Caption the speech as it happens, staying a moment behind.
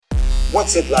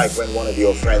What's it like when one of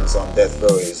your friends on death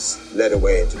row is led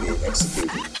away to be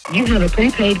executed? You have a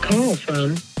prepaid call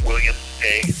from William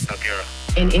A. Noguera,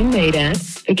 an inmate at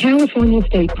the California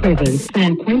State Prison,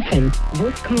 San Quentin.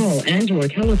 This call and your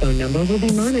telephone number will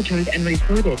be monitored and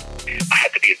recorded. I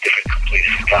had to be a different complete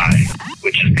guy,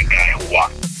 which is the guy who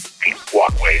walked the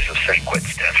walkways of San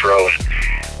Quentin's death row,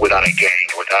 and without a gang,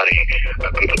 without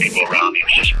a group of people around me. It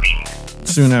was just me.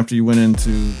 Soon after you went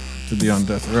into to be on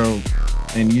death row,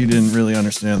 and you didn't really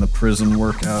understand the prison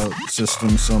workout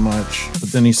system so much,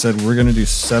 but then he said, we're going to do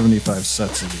 75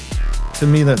 sets of it. To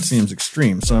me, that seems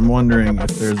extreme. So I'm wondering if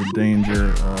there's a danger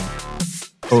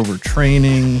of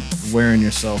overtraining, wearing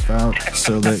yourself out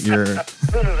so that you're...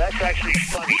 No, that's actually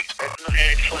funny.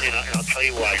 It's funny, and I'll tell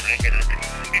you why.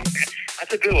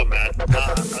 That's a good one, man. I'll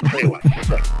tell you why.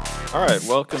 Look. All right,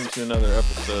 welcome to another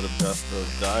episode of Death Row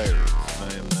Diaries.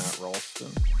 I am Matt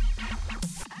Ralston.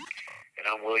 And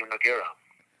I'm William Noguera.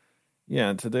 Yeah,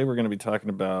 and today we're going to be talking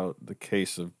about the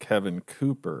case of Kevin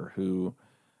Cooper, who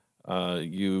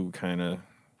you kind of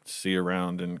see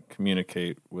around and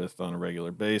communicate with on a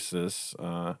regular basis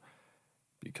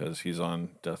because he's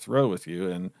on death row with you.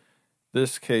 And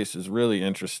this case is really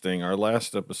interesting. Our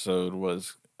last episode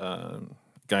was a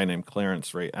guy named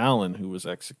Clarence Ray Allen who was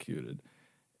executed.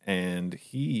 And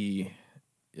he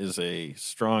is a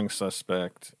strong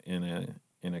suspect in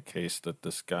a case that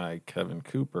this guy, Kevin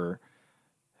Cooper,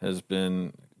 has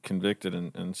been convicted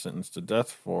and sentenced to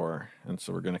death for. And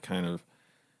so we're going to kind of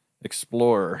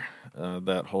explore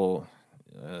that whole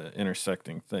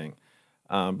intersecting thing.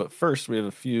 But first, we have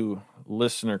a few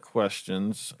listener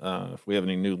questions. If we have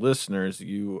any new listeners,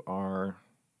 you're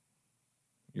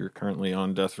currently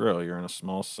on death row. You're in a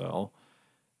small cell,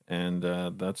 and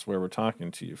that's where we're talking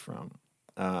to you from.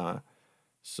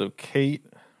 So Kate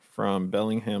from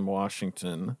Bellingham,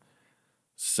 Washington,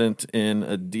 sent in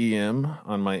a DM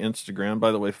on my Instagram.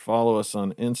 By the way, follow us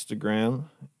on Instagram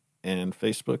and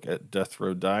Facebook at Death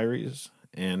Row Diaries,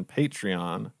 and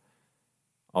Patreon,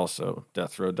 also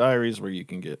Death Row Diaries, where you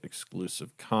can get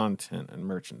exclusive content and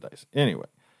merchandise. Anyway,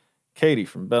 Katie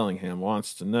from Bellingham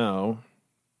wants to know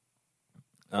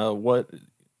what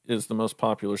is the most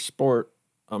popular sport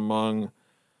among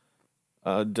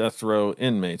death row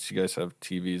inmates. You guys have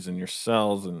TVs in your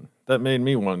cells, and that made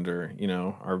me wonder,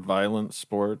 are violent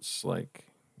sports like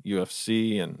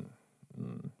UFC and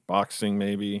boxing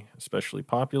maybe especially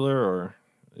popular, or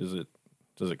does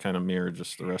it kind of mirror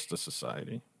just the rest of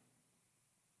society?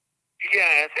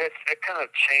 Yeah, it kind of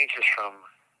changes from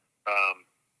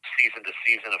season to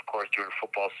season. Of course, during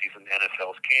football season,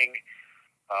 NFL's king.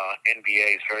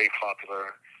 NBA is very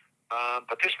popular.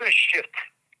 But there's been a shift.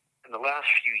 In the last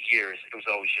few years, it was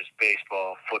always just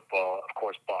baseball, football, of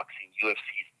course, boxing.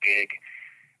 UFC's big.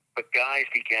 But guys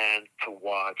began to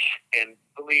watch, and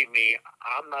believe me,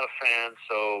 I'm not a fan,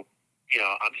 so,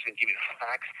 I'm just going to give you the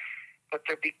facts. But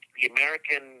the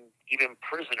American, even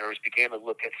prisoners, began to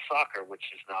look at soccer,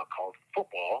 which is now called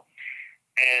football.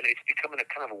 And it's becoming a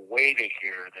kind of a wave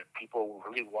here that people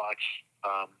really watch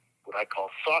what I call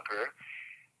soccer.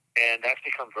 And that's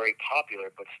become very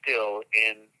popular, but still,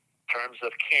 in terms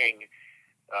of king,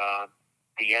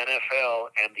 the NFL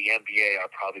and the NBA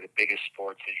are probably the biggest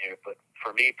sports in here. But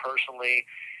for me personally,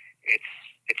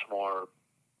 it's more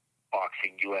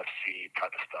boxing, UFC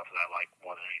type of stuff that I like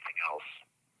more than anything else.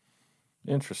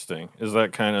 Interesting. Is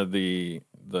that kind of the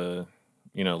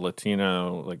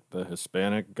Latino, like the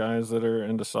Hispanic guys that are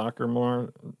into soccer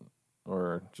more,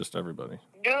 or just everybody?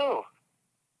 No,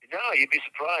 you'd be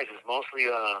surprised. It's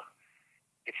mostly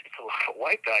it's a lot of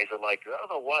white guys that like, I don't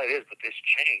know why it is, but this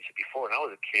changed. Before, when I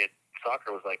was a kid,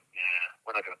 soccer was like, nah,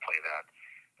 we're not going to play that.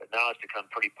 But now it's become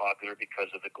pretty popular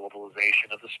because of the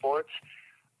globalization of the sports.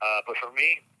 But for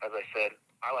me, as I said,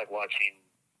 I like watching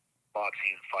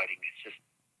boxing and fighting. It's just,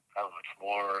 I don't know, it's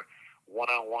more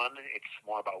one-on-one. It's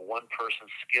more about one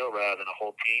person's skill rather than a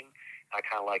whole team. I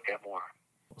kind of like that more.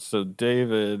 So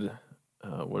David,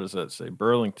 what does that say?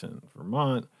 Burlington,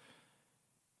 Vermont.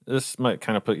 This might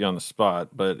kind of put you on the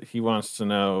spot, but he wants to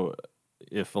know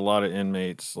if a lot of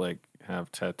inmates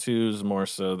have tattoos more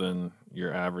so than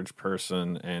your average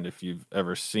person, and if you've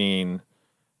ever seen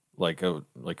like a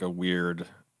weird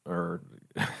or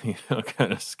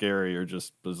kind of scary or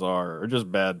just bizarre or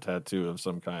just bad tattoo of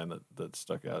some kind that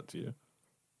stuck out to you.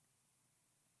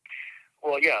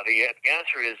 Well, yeah, the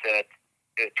answer is that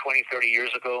 20, 30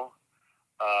 years ago,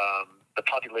 the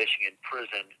population in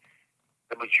prison,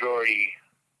 the majority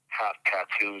have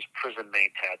tattoos,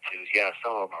 prison-made tattoos. Yeah,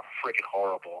 some of them are freaking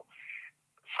horrible.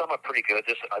 Some are pretty good.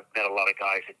 I've met a lot of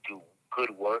guys that do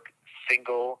good work,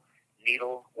 single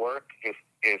needle work, if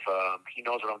he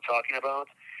knows what I'm talking about.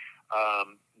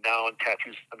 now in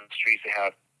tattoos on the streets, they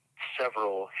have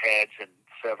several heads and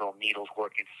several needles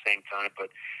working at the same time, but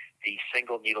the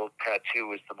single needle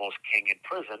tattoo is the most king in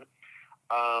prison.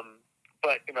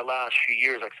 But in the last few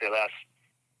years, like I say, last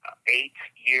 8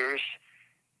 years,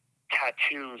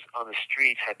 tattoos on the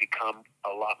streets have become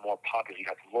a lot more popular. You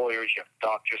have lawyers, you have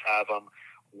doctors have them,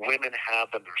 women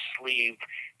have them, they're sleeved.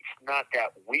 It's not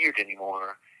that weird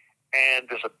anymore. And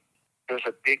there's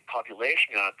a big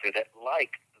population out there that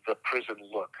like the prison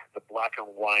look, the black and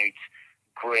white,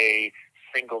 gray,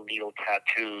 single needle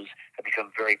tattoos have become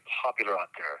very popular out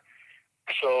there.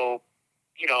 So,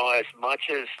 as much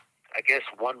as I guess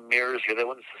one mirrors the other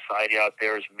one, society out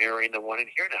there is mirroring the one in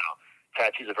here now.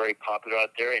 Tattoos are very popular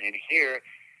out there, and in here,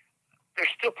 they're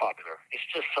still popular. It's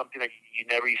just something that you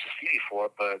never used to see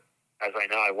before, but as I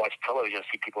know, I watch television, I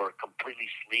see people are completely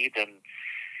sleeved, and,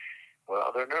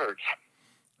 well, they're nerds,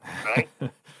 right?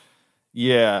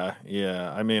 Yeah.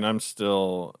 I mean, I'm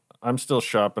still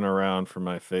shopping around for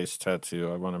my face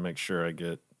tattoo. I want to make sure I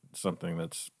get something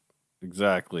that's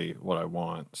exactly what I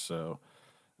want. So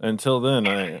until then,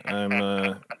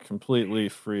 I'm completely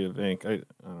free of ink. I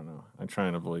don't know. I try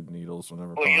and avoid needles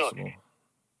whenever possible.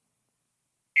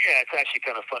 Yeah, it's actually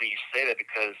kind of funny you say that,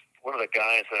 because one of the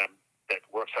guys that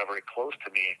works out very close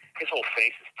to me, his whole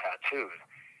face is tattooed.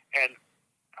 And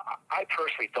I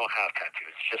personally don't have tattoos.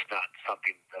 It's just not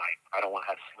something that I don't want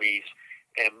to have sleeves.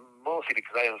 And mostly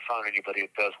because I haven't found anybody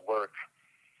that does work,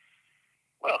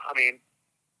 well, I mean,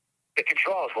 they can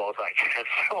draw as well as I can.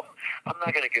 So I'm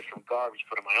not going to get some garbage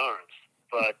put in my arms.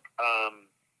 But,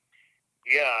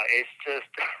 yeah, it's just,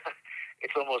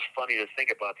 it's almost funny to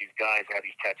think about these guys that have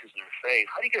these tattoos in their face.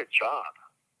 How do you get a job?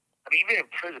 I mean, even in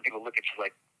prison, people look at you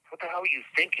like, what the hell were you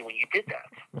thinking when you did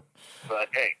that? But,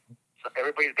 hey, so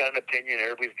everybody's got an opinion.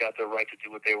 Everybody's got the right to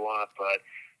do what they want. But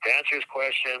to answer his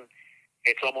question,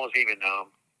 it's almost even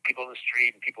now. People in the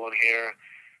street and people in here,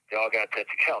 they all got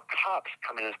tattoos. Hell, cops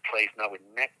come in this place now with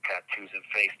neck tattoos and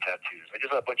face tattoos. I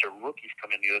just had a bunch of rookies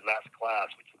come in the last class,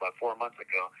 which was about 4 months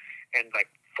ago, and like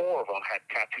 4 of them had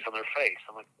tattoos on their face.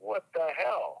 I'm like, what the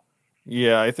hell?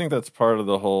 Yeah, I think that's part of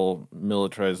the whole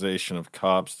militarization of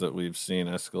cops that we've seen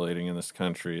escalating in this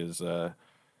country is, they're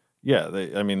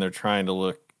trying to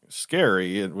look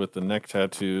scary with the neck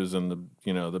tattoos and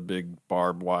the big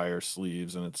barbed wire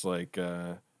sleeves. And it's like,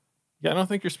 I don't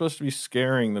think you're supposed to be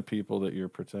scaring the people that you're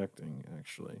protecting,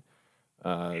 actually,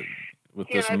 with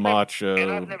this macho.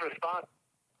 And I've never thought,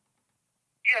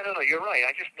 no, you're right.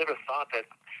 I just never thought that.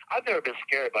 I've never been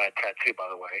scared by a tattoo, by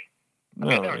the way. No,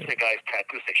 I've never seen a guy's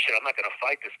tattoo say, shit, I'm not going to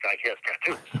fight this guy. He has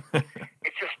tattoos.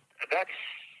 It's just,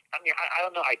 I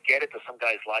don't know. I get it that some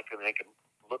guys like them and they can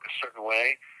look a certain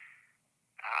way.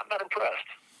 I'm not impressed.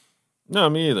 No,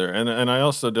 me either. And I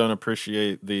also don't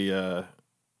appreciate the,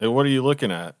 what are you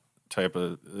looking at type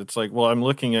of, it's like, well, I'm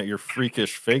looking at your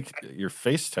freakish your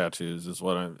face tattoos is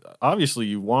what obviously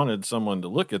you wanted someone to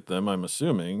look at them, I'm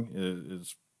assuming.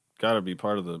 It's got to be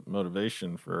part of the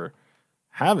motivation for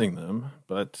having them,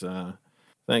 but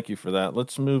thank you for that.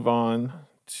 Let's move on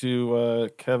to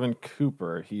Kevin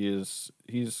Cooper. He's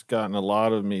gotten a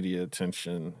lot of media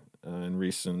attention in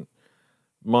recent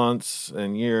months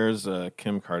and years.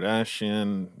 Kim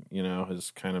Kardashian,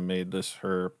 has kind of made this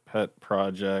her pet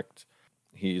project.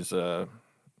 He's a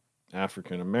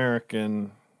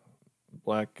African-American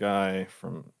black guy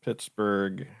from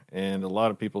Pittsburgh, and a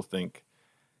lot of people think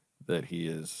that he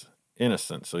is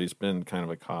innocent. So he's been kind of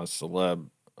a cause celeb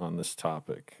on this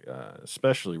topic,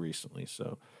 especially recently.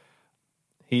 So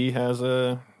he has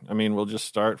we'll just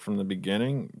start from the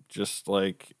beginning. Just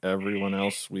like everyone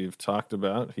else we've talked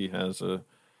about, he has a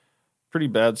pretty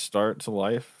bad start to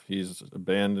life. He's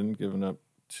abandoned, given up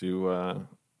to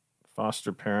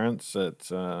foster parents at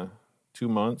 2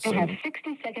 months. You have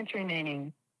 60 seconds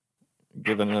remaining.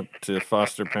 Given up to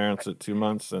foster parents at 2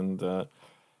 months and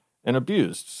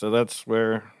abused. So that's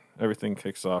where everything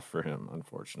kicks off for him,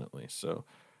 unfortunately. So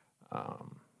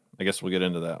I guess we'll get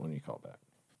into that when you call back.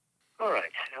 All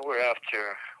right, and we're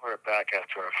back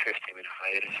after our 15-minute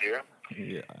hiatus here.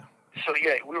 Yeah. So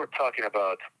we were talking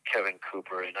about Kevin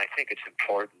Cooper, and I think it's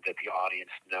important that the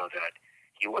audience know that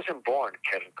he wasn't born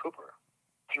Kevin Cooper.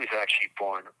 He was actually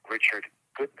born Richard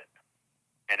Goodman.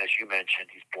 And as you mentioned,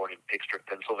 he's born in Pittsburgh,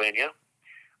 Pennsylvania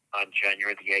on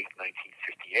January the 8th,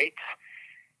 1958.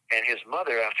 And his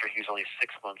mother, after he was only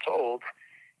 6 months old,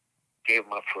 gave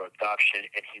him up for adoption,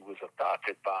 and he was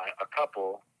adopted by a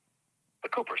couple,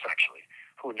 the Coopers actually,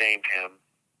 who named him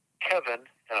Kevin,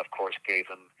 and of course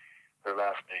gave him their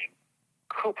last name,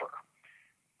 Cooper.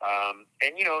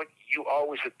 And you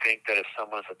always would think that if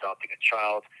someone's adopting a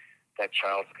child, that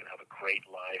child's going to have a great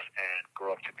life and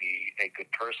grow up to be a good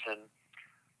person.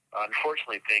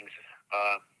 Unfortunately, things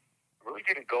really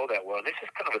didn't go that well. And this is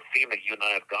kind of a theme that you and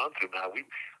I have gone through now.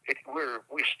 We're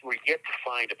yet to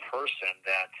find a person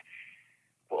that,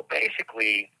 well,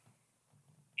 basically,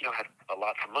 had a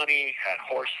lot of money, had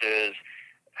horses,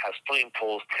 has swimming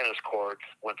pools, tennis courts,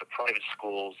 went to private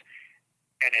schools,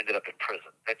 and ended up in prison.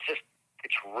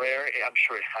 It's rare. I'm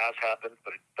sure it has happened,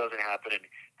 but it doesn't happen. And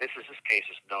this case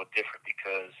is no different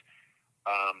because,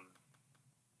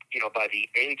 by the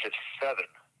age of 7,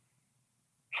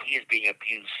 he is being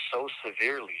abused so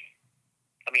severely.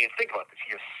 I mean, think about this.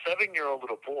 He's a 7-year-old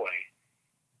little boy,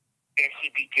 and he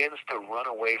begins to run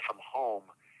away from home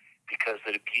because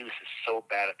the abuse is so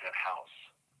bad at that house.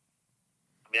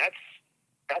 I mean,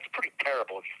 that's pretty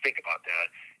terrible if you think about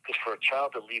that, because for a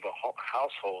child to leave a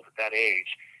household at that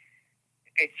age,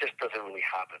 it just doesn't really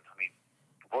happen. I mean,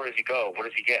 where does he go? What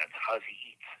does he get? How does he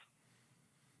eat?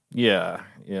 Yeah.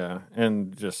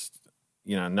 And just,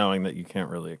 knowing that you can't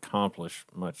really accomplish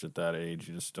much at that age,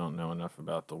 you just don't know enough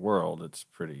about the world. It's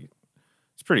pretty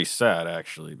sad,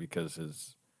 actually, because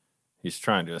he's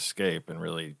trying to escape and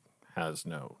really has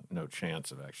no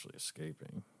chance of actually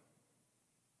escaping.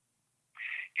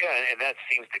 Yeah, and that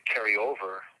seems to carry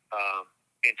over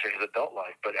into his adult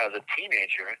life. But as a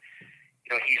teenager,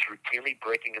 he's routinely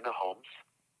breaking into homes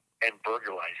and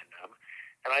burglarizing them.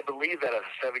 And I believe that as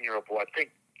a 7-year-old boy, I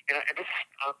think, and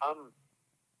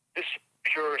this is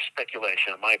pure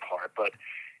speculation on my part, but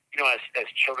as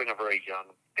children are very young,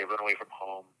 they run away from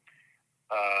home.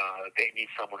 They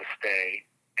need somewhere to stay,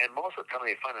 and most of the time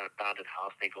they find an abandoned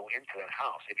house. They go into that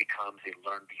house. It becomes a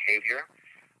learned behavior.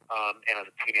 And as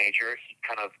a teenager, he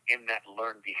kind of, in that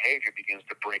learned behavior, begins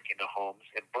to break into homes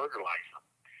and burglarize them.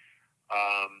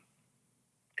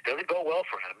 It doesn't go well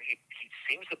for him. He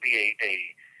seems to be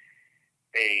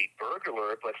a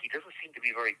burglar, but he doesn't seem to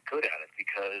be very good at it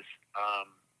because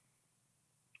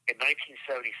in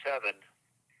 1977,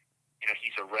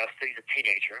 he's arrested. He's a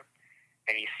teenager,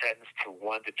 and he's sentenced to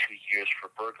 1 to 2 years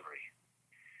for burglary.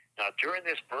 Now, during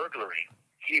this burglary,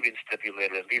 he even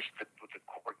stipulated, at least with the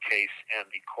court case and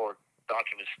the court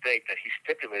documents state, that he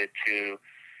stipulated to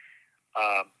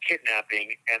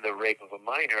kidnapping and the rape of a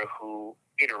minor who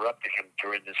interrupted him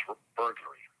during this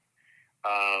burglary.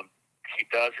 He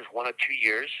does his 1 or 2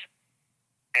 years,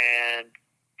 and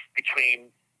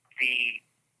between the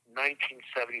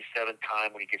 1977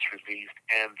 time when he gets released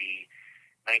and the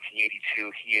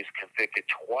 1982, he is convicted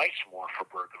twice more for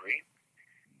burglary.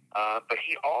 But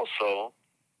he also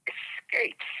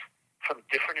escapes from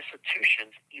different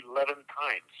institutions 11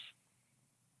 times.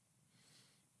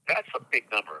 That's a big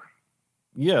number.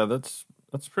 Yeah, that's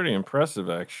pretty impressive,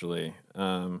 actually.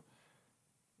 And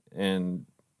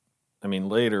I mean,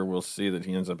 later we'll see that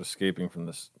he ends up escaping from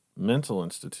this mental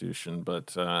institution.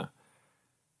 But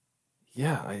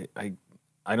yeah,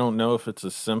 I don't know if it's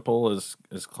as simple as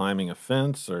climbing a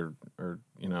fence or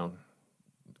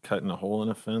cutting a hole in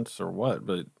a fence or what.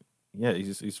 But yeah,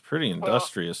 he's pretty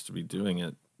industrious to be doing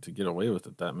it, to get away with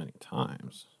it that many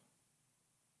times.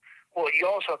 Well, you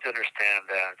also have to understand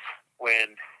that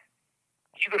when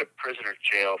you go to prison or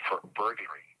jail for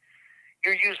burglary,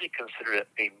 you're usually considered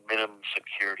a minimum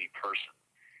security person.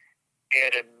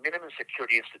 At a minimum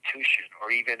security institution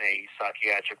or even a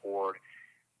psychiatric ward,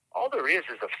 all there is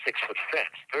a 6-foot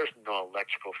fence. There's no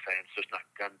electrical fence. There's not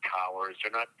gun towers.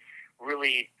 They're not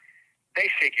really. They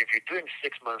figure if you're doing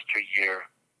 6 months to a year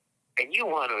and you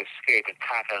want to escape and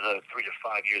pack another 3 to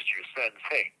 5 years to your sentence,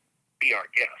 hey, be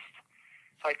our guest.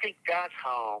 So I think that's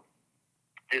how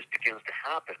this begins to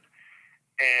happen.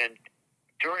 And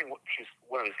during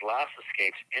one of his last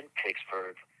escapes in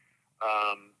Pittsburgh,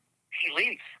 he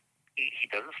leaves.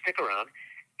 He doesn't stick around,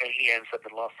 and he ends up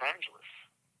in Los Angeles.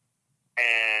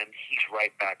 And he's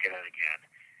right back at it again.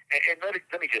 And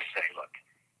let me just say, look,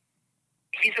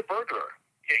 he's a burglar.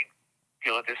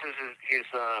 This is his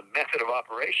method of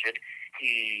operation.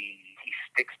 He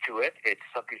sticks to it. It's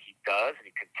something he does, and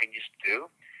he continues to do.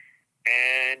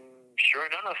 And sure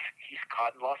enough, he's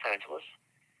caught in Los Angeles.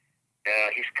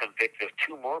 He's convicted of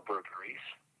 2 more burglaries,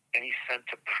 and he's sent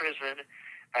to prison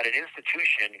at an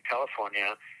institution in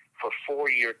California for a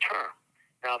 4-year term.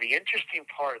 Now, the interesting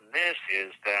part in this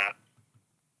is that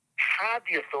had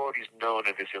the authorities known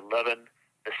of his 11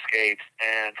 escapes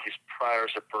and his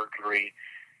priors of burglary,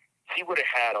 he would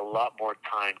have had a lot more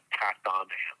time tacked on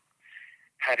to him.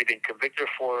 Had he been convicted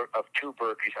of 2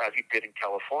 burglaries, as he did in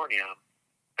California,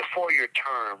 the 4-year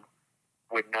term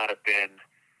would not have been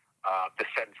the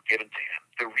sentence given to him.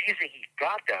 The reason he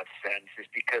got that sentence is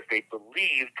because they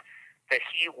believed that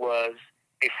he was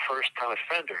a first-time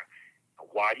offender.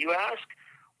 Why do you ask?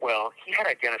 Well, he had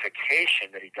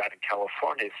identification that he got in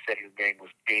California that said his name was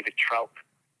David Troutman.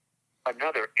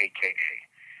 another AKA.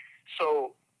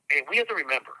 So, and we have to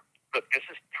remember, look, this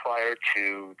is prior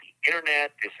to the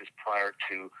internet. This is prior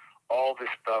to all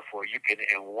this stuff where you can,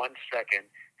 in 1 second,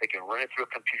 they can run it through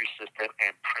a computer system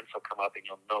and prints will come up and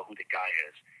you'll know who the guy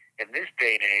is. In this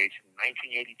day and age,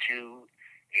 1982,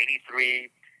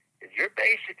 83, you're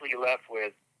basically left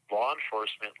with law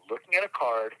enforcement looking at a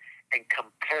card and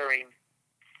comparing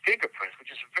fingerprints, which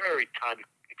is very time.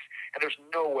 And there's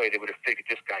no way they would have figured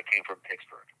this guy came from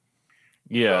Pittsburgh.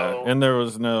 Yeah, So, and there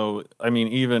was no. I mean,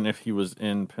 even if he was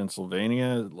in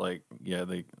Pennsylvania, like, yeah,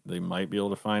 they might be able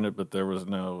to find it, but there was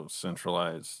no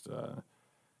centralized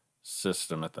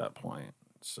system at that point.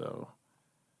 So,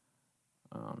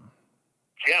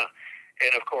 yeah.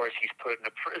 And of course, he's put in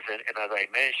a prison. And as I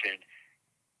mentioned,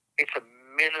 it's a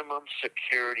minimum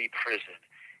security prison.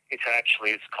 It's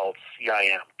called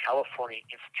CIM, California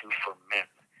Institute for Men.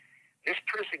 This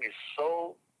prison is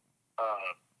so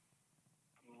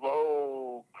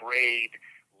low grade,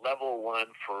 level 1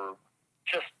 for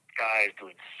just guys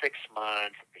doing 6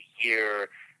 months, a year,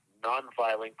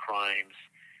 nonviolent crimes,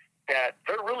 that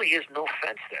there really is no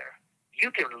fence there. You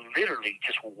can literally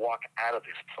just walk out of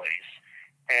this place.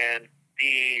 And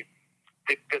the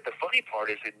funny part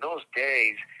is, in those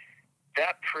days,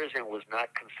 that prison was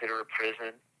not considered a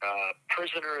prison.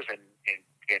 Prisoners and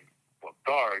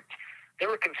guards, they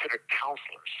were considered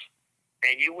counselors.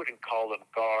 And you wouldn't call them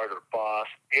guard or boss.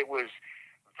 It was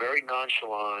very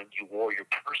nonchalant. You wore your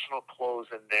personal clothes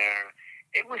in there.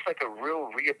 It was like a real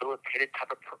rehabilitated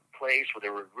type of place where they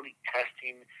were really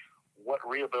testing what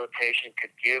rehabilitation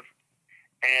could give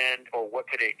or what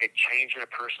could it change in a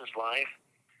person's life.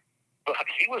 But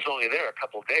he was only there a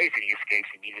couple of days and he escapes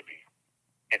immediately.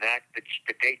 And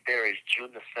the date there is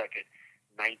June the 2nd,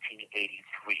 1983.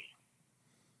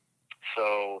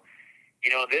 So,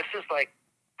 this is like,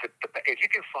 if you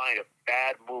can find a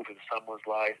bad move in someone's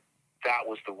life, that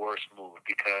was the worst move,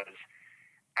 because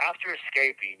after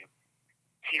escaping,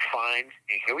 he finds,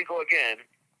 and here we go again,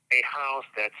 a house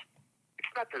it's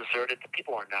not deserted. The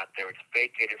people are not there. It's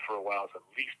vacated for a while. It's a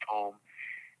leased home,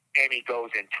 and he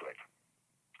goes into it.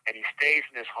 And he stays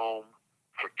in his home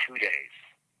for 2 days.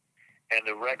 And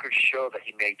the records show that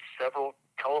he made several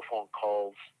telephone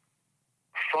calls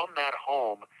from that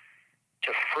home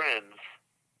to friends,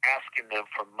 asking them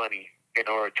for money in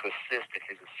order to assist in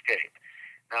his escape.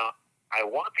 Now, I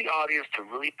want the audience to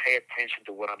really pay attention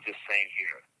to what I'm just saying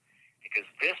here, because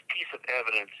this piece of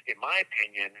evidence, in my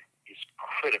opinion, is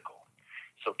critical.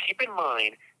 So keep in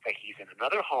mind that he's in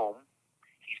another home,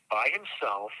 he's by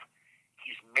himself,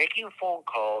 he's making phone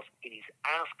calls, and he's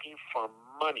asking for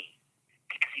money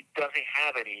because he doesn't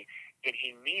have any, and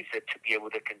he needs it to be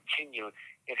able to continue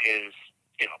in his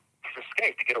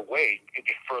escape, to get away and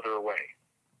get further away.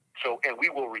 So, and we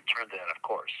will return to that, of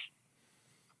course.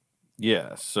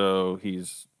 yeah, so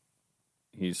he's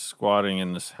squatting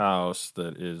in this house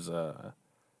that is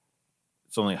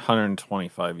it's only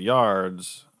 125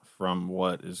 yards from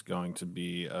what is going to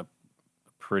be a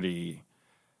pretty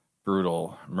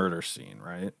brutal murder scene,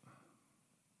 right?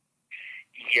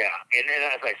 Yeah, and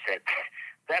as I said,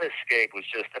 that escape was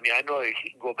just, I know that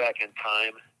he can go back in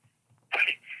time,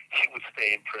 he would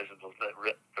stay in prison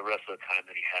the rest of the time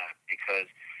that he had, because,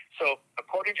 so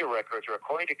according to records, or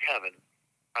according to Kevin,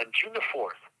 on June the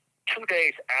 4th, 2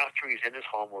 days after he's in his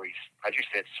home where he's, as you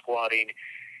said, squatting,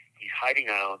 he's hiding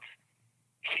out,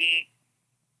 he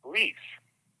leaves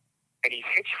and he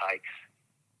hitchhikes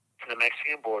to the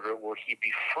Mexican border where he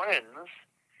befriends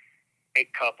a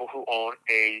couple who own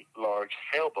a large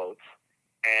sailboat,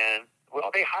 and,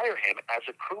 well, they hire him as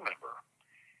a crew member.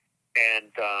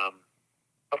 And,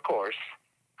 of course,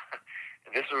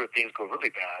 this is where things go really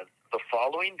bad. The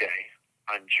following day,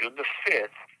 on June the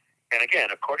 5th, and again,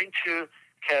 according to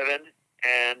Kevin,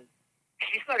 and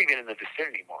he's not even in the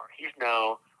vicinity anymore. He's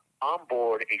now on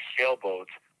board a sailboat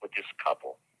with this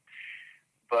couple.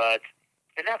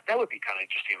 And that would be kind of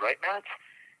interesting, right, Matt?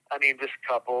 This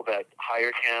couple that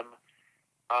hired him,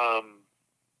 I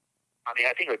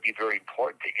think it would be very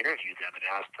important to interview them and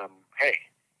ask them, hey,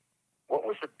 what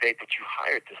was the date that you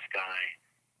hired this guy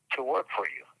to work for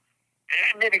you?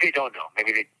 And maybe they don't know.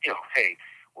 Maybe they, hey,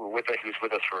 he was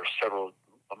with us for several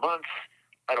months.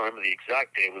 I don't remember the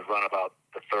exact date. It was around about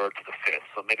the 3rd to the 5th.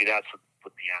 So maybe that's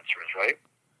what the answer is, right?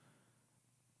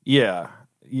 Yeah.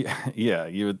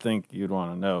 You would think you'd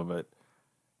want to know, but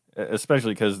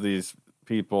especially because these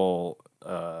people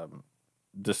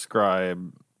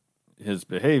describe his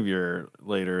behavior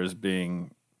later as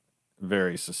being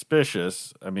very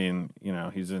suspicious. He's in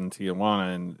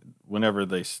Tijuana, and whenever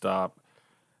they stop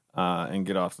and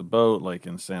get off the boat, like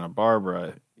in Santa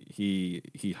Barbara,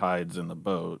 he hides in the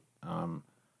boat.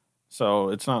 So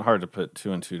it's not hard to put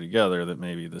two and two together that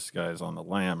maybe this guy's on the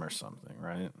lam or something,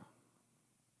 right?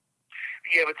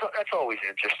 Yeah, but that's always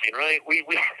interesting, right? We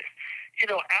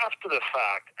after the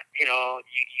fact, you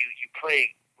play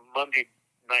Monday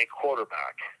night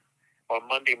quarterback or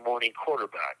Monday morning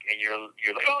quarterback, and you're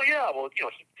like, oh yeah, well, he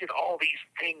did all these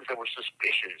things that were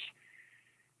suspicious.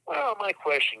 Well, my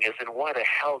question is, then why the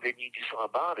hell didn't you do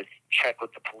something about it? You check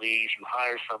with the police, you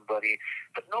hire somebody,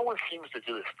 but no one seems to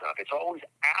do this stuff. It's always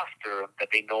after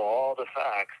that they know all the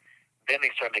facts, then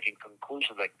they start making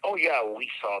conclusions like, oh yeah, well, we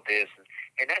saw this,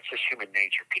 and that's just human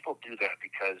nature. People do that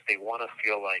because they want to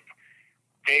feel like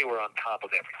they were on top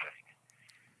of everything.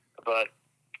 But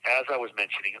as I was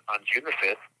mentioning, on June the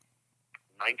 5th,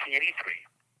 1983,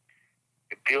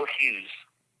 Bill Hughes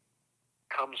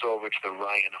comes over to the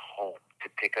Ryan home to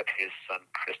pick up his son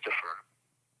Christopher,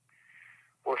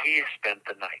 where he has spent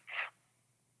the night.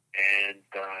 And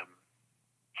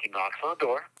he knocks on the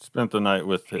door. Spent the night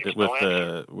with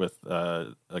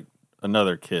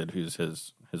another kid who's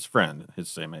his friend, his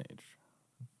same age.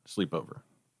 Sleepover.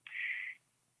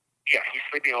 Yeah, he's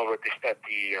sleeping over at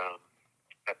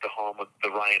the home of the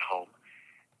Ryan home,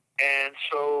 and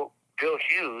so Bill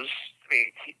Hughes,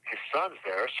 his son's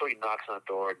there, so he knocks on the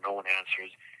door, no one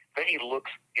answers. Then he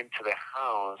looks into the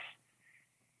house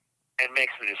and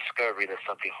makes the discovery that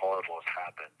something horrible has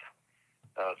happened.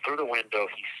 Through the window,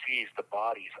 he sees the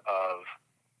bodies of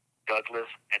Douglas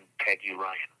and Peggy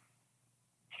Ryan.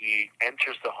 He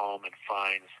enters the home and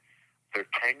finds their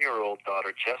 10-year-old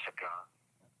daughter, Jessica,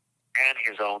 and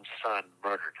his own son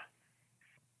murdered.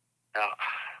 Now,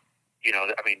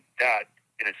 that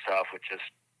in itself would just,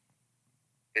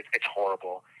 it's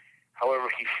horrible. However,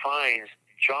 he finds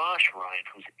Josh Ryan,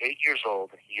 who's 8 years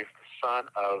old, and he is the son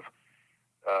of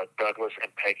Douglas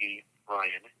and Peggy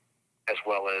Ryan, as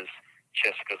well as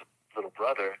Jessica's little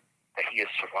brother, that he has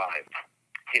survived.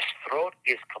 His throat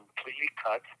is completely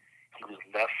cut. He was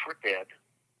left for dead,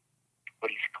 but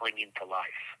he's clinging to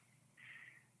life.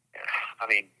 I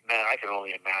mean, man, I can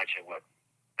only imagine what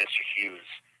Mr. Hughes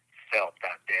felt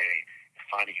that day,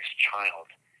 finding his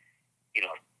child,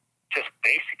 just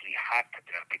basically hacked to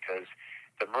death, because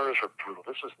the murders were brutal.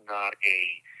 This was not a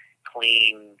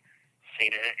clean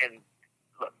scene. And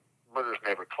look, murder's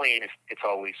never clean. It's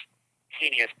always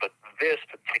heinous, but this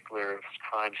particular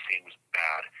crime scene was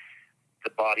bad.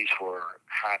 The bodies were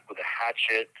hacked with a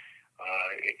hatchet.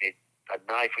 A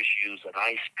knife was used, an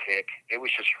ice pick. It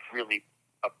was just really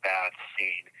a bad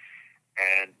scene.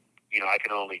 And, I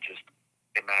can only just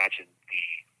imagine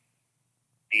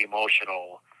the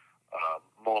emotional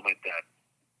moment that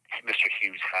Mr.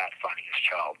 Hughes had finding his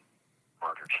child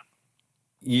murdered.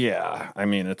 Yeah, I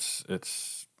mean,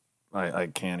 I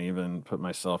can't even put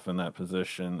myself in that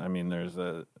position. I mean,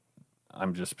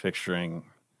 I'm just picturing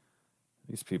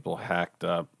these people hacked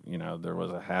up, there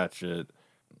was a hatchet,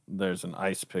 there's an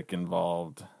ice pick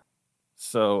involved.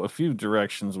 So a few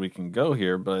directions we can go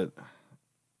here, but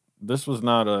this was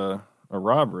not a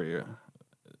robbery.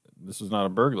 This was not a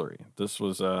burglary. This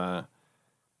was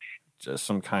just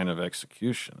some kind of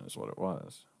execution is what it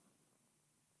was.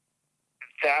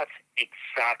 That's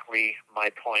exactly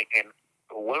my point. And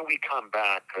when we come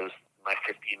back, because my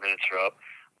 15 minutes are up,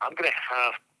 I'm going to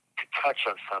have to touch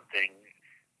on something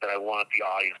that I want the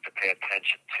audience to pay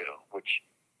attention to, which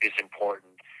is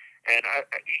important. And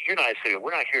you and I say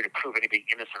we're not here to prove anybody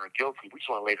innocent or guilty. We just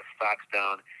want to lay the facts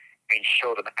down and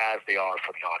show them as they are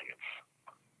for the audience.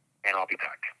 And I'll be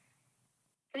back.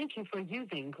 Thank you for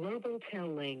using Global Tel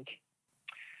Link.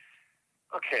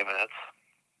 Okay, Matt.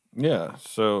 Yeah.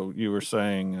 So you were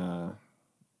saying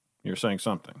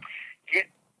something.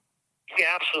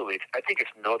 Yeah, absolutely. I think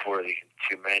it's noteworthy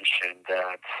to mention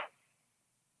that.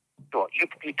 Well, you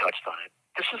touched on it.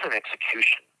 This was an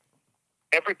execution.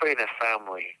 Everybody in the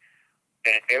family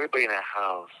and everybody in the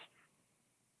house,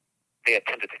 they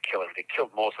attempted to kill her. They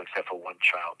killed most except for one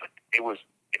child, but it was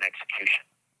an execution.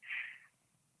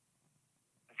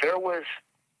 There was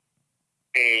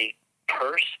a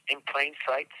purse in plain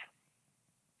sight.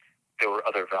 There were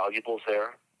other valuables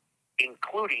there,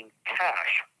 including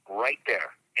cash right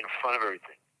there in front of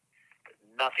everything. But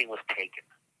nothing was taken.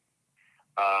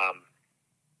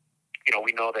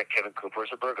 We know that Kevin Cooper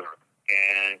is a burglar,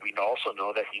 and we also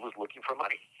know that he was looking for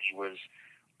money. He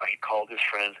called his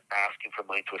friends asking for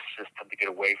money to assist him to get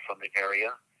away from the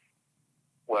area.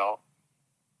 Well,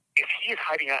 if he is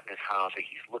hiding out in his house and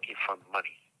he's looking for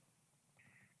money,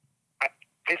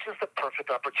 this is the perfect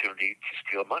opportunity to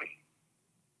steal money.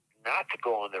 Not to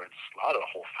go in there and slaughter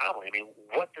the whole family. I mean,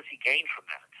 what does he gain from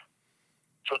that?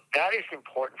 So that is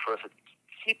important for us to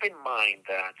keep in mind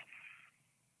that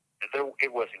they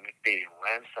didn't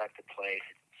ransack the place,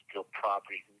 they didn't steal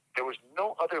property, There was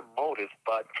no other motive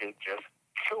but to just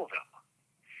kill them.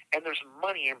 And there's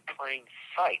money in plain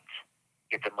sight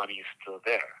if the money is still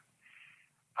there.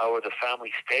 However, the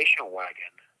family station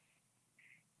wagon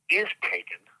is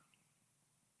taken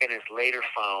and is later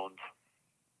found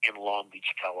in Long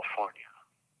Beach, California.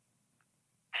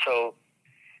 So,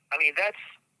 I mean,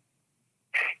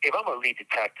 if I'm a lead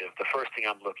detective, the first thing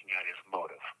I'm looking at is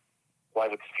motive.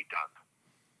 Why would this be done?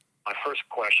 My first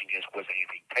question is, was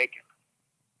anything taken?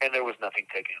 And there was nothing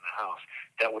taken in the house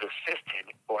that would assist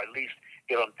him, or at least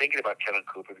if I'm thinking about Kevin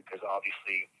Cooper, because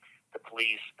obviously the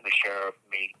police and the sheriff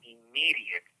made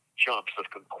immediate jumps of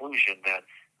conclusion that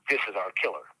this is our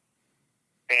killer.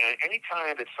 And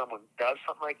anytime that someone does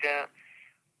something like that,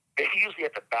 they usually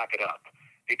have to back it up,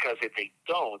 because if they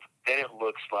don't, then it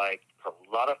looks like there's a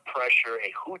lot of pressure.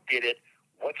 Hey, who did it?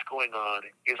 What's going on?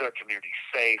 Is our community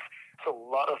safe? There's a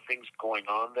lot of things going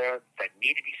on there that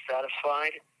need to be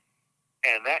satisfied.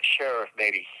 And that sheriff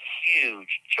made a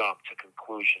huge jump to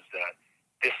conclusions that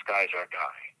this guy's our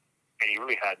guy. And he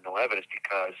really had no evidence,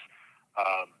 because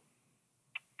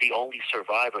the only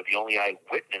survivor, the only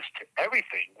eyewitness to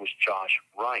everything was Josh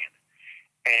Ryan.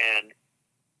 And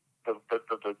the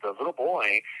little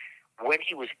boy, when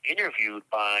he was interviewed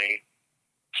by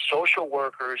social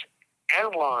workers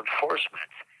and law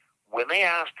enforcement, when they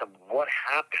asked him what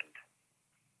happened,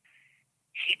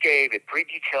 he gave a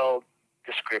pretty detailed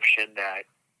description that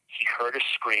he heard a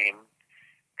scream.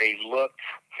 They looked,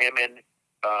 him and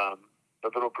the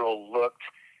little girl looked.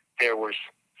 There was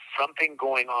something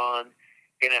going on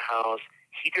in a house.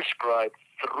 He described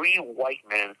 3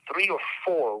 or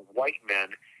 4 white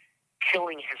men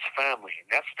killing his family.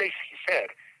 And that's what he said.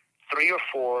 3 or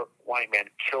 4 white men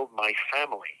killed my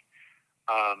family.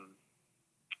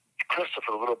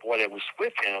 Christopher, the little boy that was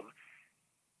with him,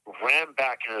 ran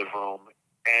back into the room,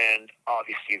 and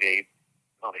obviously they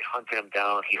hunted him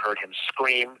down. He heard him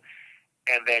scream,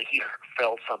 and then he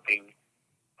felt something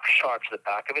sharp to the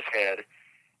back of his head,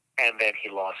 and then he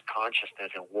lost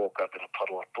consciousness and woke up in a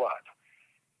puddle of blood.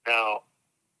 Now,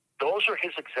 those are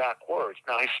his exact words.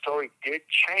 Now, his story did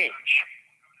change.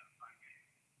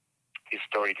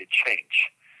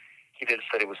 He then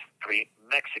said it was 3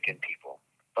 Mexican people.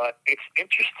 But it's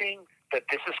interesting that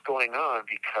this is going on,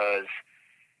 because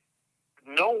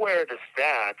nowhere does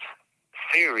that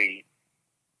theory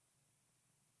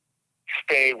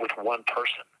stay with one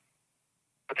person.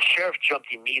 But the sheriff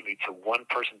jumped immediately to one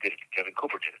person did it, Kevin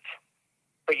Cooper did it.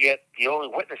 But yet the only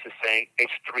witness is saying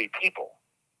it's 3 people.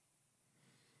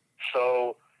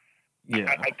 So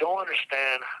Yeah. I don't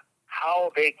understand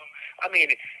how they... I mean,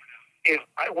 if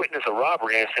I witness a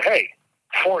robbery and I said, hey,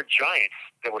 4 giants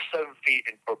that were 7 feet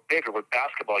or bigger with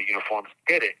basketball uniforms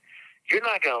did it, you're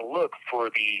not going to look for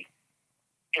the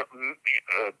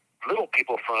little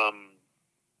people from,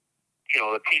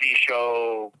 the TV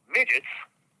show Midgets.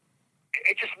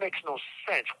 It just makes no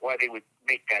sense why they would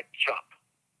make that jump.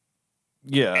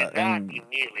 Yeah. And that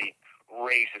immediately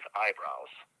raises eyebrows.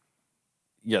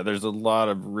 Yeah, there's a lot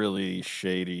of really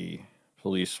shady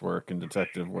police work and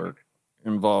detective work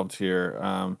involved here.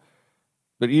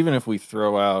 But even if we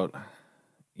throw out,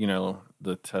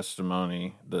 the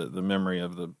testimony, the memory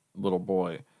of the little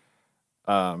boy,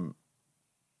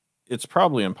 it's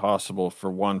probably impossible for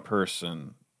one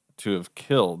person to have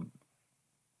killed,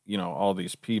 all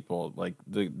these people. Like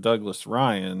the Douglas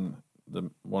Ryan,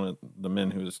 the man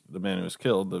who was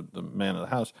killed, the man of the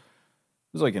house,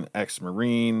 was like an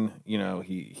ex-Marine.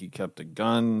 He kept a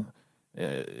gun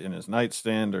in his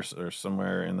nightstand or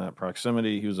somewhere in that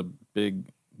proximity. He was a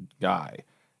big guy.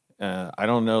 I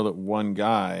don't know that one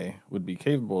guy would be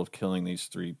capable of killing these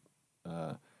 3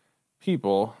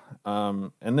 people.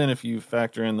 And then if you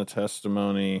factor in the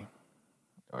testimony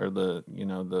or the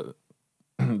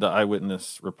the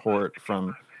eyewitness report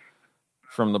from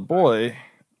the boy,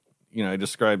 he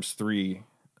describes 3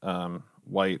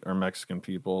 white or Mexican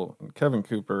people. Kevin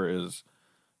Cooper is,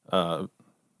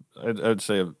 I'd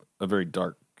say, a very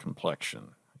dark complexion.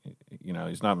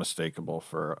 He's not mistakable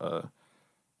for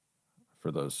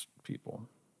those people.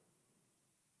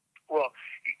 Well,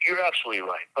 you're absolutely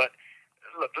right. But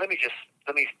look, let me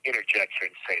interject here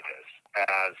and say this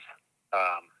as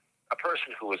a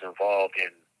person who was involved in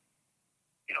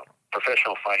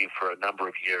professional fighting for a number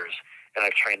of years, and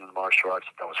I've trained in the martial arts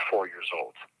since I was 4 years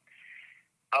old.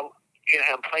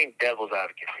 I'm playing devil's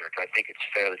advocate here, because I think it's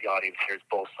fair that the audience hears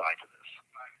both sides of this.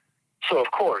 So, of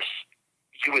course,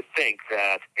 you would think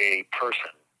that a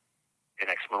person, an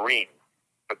ex-Marine,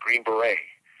 a Green Beret,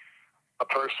 a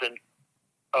person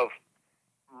of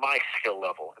my skill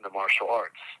level in the martial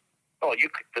arts,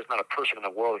 there's not a person in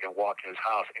the world who can walk in his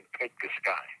house and pick this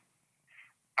guy.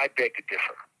 I beg to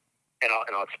differ.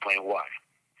 I'll explain why.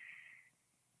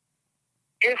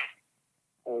 If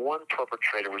one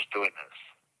perpetrator was doing this,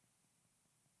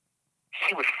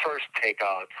 he would first take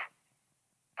out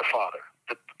the father,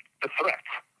 the threat.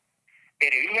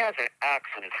 And if he has an axe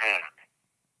in his hand,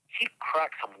 he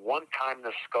cracks him one time in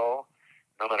the skull,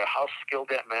 no matter how skilled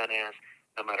that man is,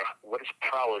 no matter what his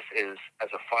prowess is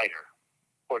as a fighter,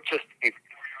 or just a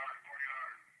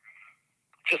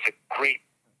great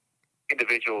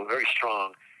individual, very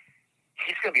strong,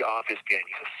 he's going to be off his game.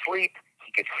 He's asleep.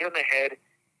 He gets hit in the head.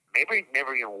 Maybe he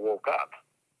never even woke up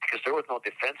because there was no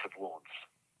defensive wounds.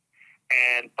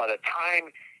 And by the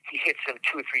time he hits him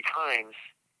 2 or 3 times,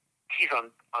 he's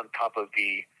on top of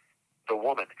the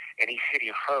woman, and he's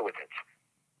hitting her with it.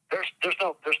 There's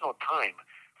no time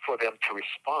for them to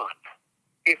respond.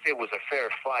 If it was a fair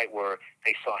fight where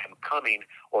they saw him coming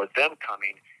or them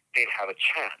coming, they'd have a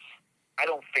chance. I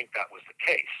don't think that was the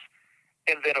case.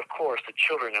 And then, of course, the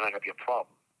children are not going to be a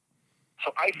problem.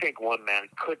 So I think one man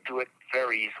could do it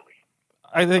very easily.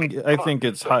 I think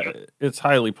it's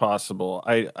highly possible.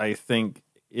 I think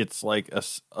it's like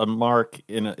a mark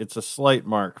it's a slight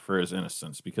mark for his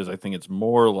innocence, because I think it's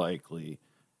more likely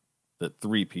that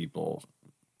 3 people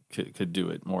could do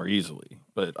it more easily.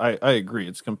 But I agree,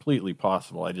 it's completely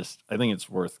possible. I think it's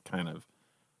worth kind of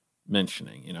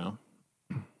mentioning, you know?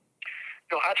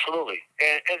 No, absolutely.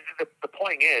 And the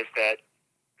point is that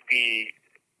the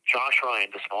Josh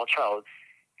Ryan, the small child,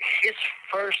 his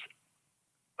first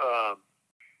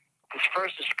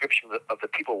description of the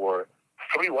people were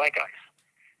 3 white guys.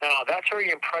 Now, that's very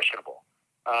impressionable,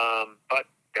 but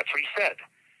that's what he said.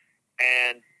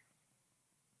 And,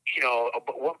 you know,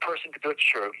 but one person could do it,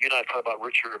 sure. You know, I talk about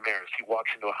Richard Ramirez. He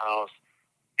walks into a house,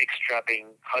 big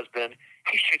strapping husband.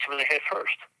 He shoots him in the head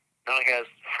first. Now he has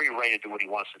free reign to do what he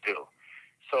wants to do.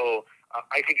 So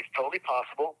I think it's totally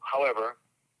possible. However,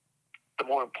 the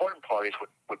more important part is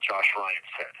what Josh Ryan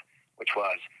said, which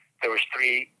was there was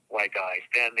 3 white guys.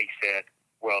 Then they said,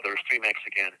 well, there was 3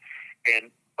 Mexican.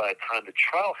 And by the time the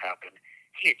trial happened,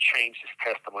 he had changed his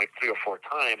testimony 3 or 4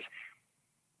 times.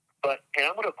 And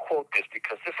I'm going to quote this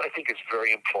because this, I think, is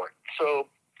very important. So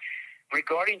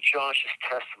regarding Josh's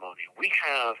testimony, we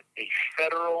have a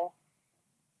federal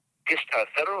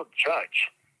judge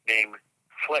named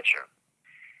Fletcher.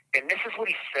 And this is what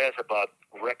he says about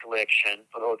the recollection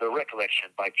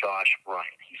by Josh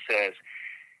Ryan. He says,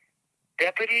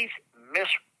 deputies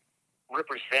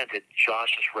misrepresented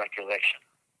Josh's recollection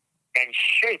and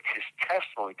shaped his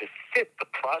testimony to fit the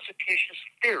prosecution's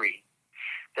theory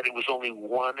that it was only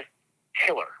one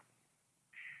killer.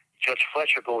 Judge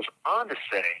Fletcher goes on to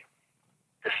say,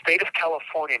 the state of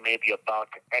California may be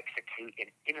about to execute an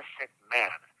innocent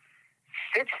man.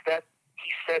 Since that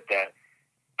he said that,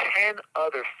 10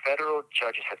 other federal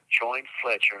judges have joined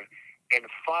Fletcher, and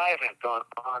 5 have gone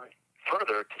on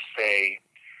further to say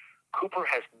Cooper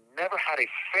has never had a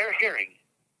fair hearing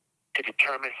to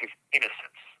determine his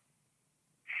innocence.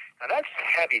 Now that's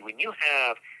heavy when you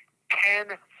have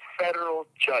 10 federal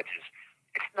judges.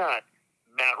 It's not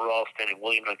Matt Ralston and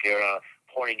William Noguera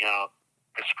pointing out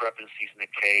discrepancies in the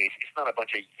case. It's not a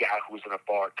bunch of yahoos in a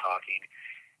bar talking.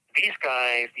 These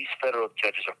guys, these federal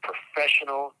judges, are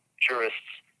professional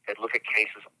jurists that look at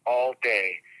cases all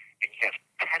day, and you have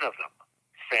 10 of them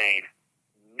saying,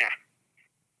 nah,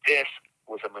 this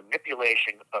was a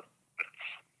manipulation of evidence.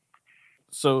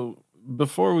 So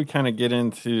before we kind of get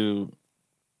into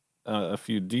a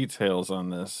few details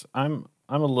on this, I'm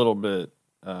a little bit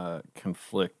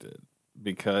conflicted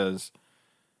because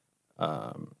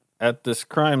at this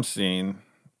crime scene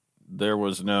there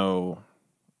was no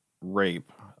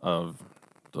rape of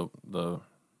the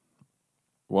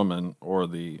woman or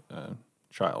the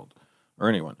child or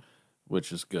anyone,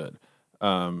 which is good.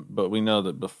 But we know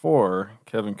that before,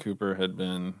 Kevin Cooper had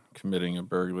been committing a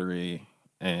burglary,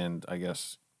 and I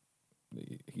guess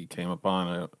he came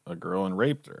upon a girl and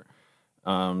raped her.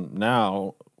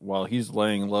 Now, while he's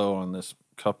laying low on this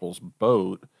couple's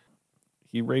boat,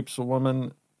 he rapes a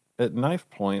woman at knife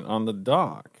point on the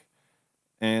dock.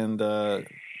 And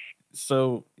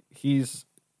so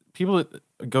people that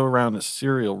go around as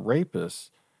serial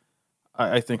rapists,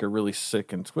 I think are really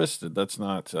sick and twisted. That's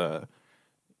not,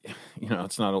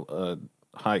 it's not a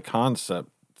high concept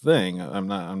thing. I'm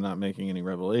not making any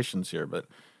revelations here, but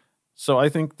so I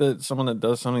think that someone that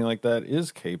does something like that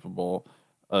is capable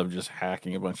of just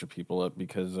hacking a bunch of people up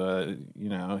because,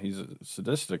 he's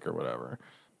sadistic or whatever.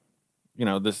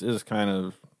 This is kind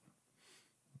of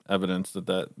evidence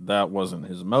that wasn't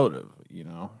his motive.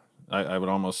 I would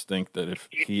almost think that if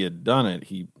he had done it,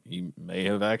 he may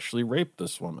have actually raped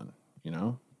this woman.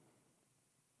 Yeah,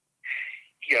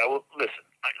 well, listen,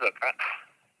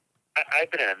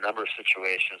 I've been in a number of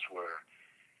situations where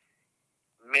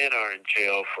men are in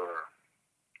jail for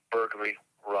burglary,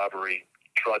 robbery,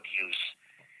 drug use,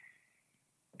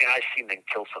 and I've seen them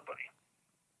kill somebody.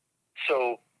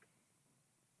 So,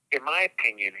 in my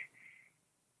opinion,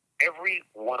 every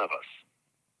one of us,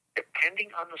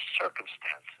 depending on the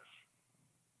circumstances,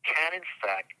 can in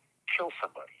fact kill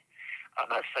somebody. I'm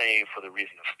not saying for the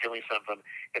reason of stealing something.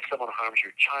 If someone harms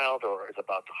your child or is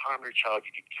about to harm your child,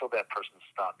 you can kill that person and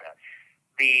stop that.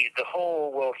 The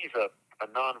whole, well, he's a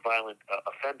nonviolent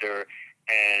offender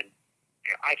and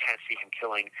I can't see him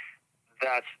killing,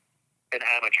 that's an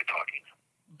amateur talking.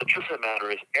 The truth of the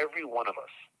matter is every one of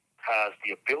us has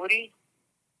the ability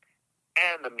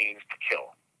and the means to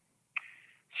kill.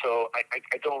 So I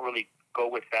don't really go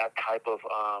with that type of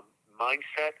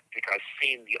mindset because I've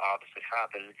seen the opposite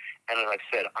happen. And as I've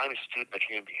said, I'm a student of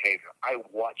human behavior. I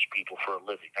watch people for a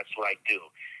living. That's what I do.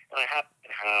 And I happen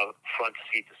to have front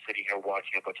seat to sitting here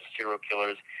watching a bunch of serial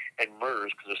killers and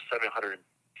murders because there's 750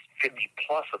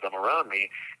 plus of them around me.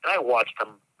 And I watch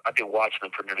them. I've been watching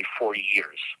them for nearly 40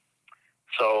 years.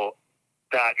 So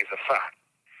that is a fact.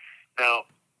 Now,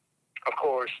 of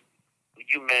course,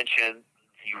 you mentioned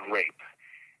the rape.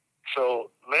 So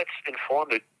let's inform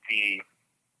the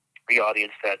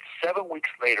audience that 7 weeks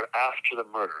later after the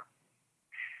murder,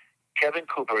 Kevin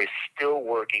Cooper is still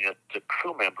working as the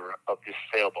crew member of this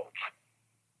sailboat.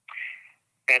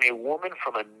 And a woman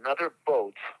from another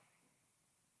boat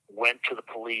went to the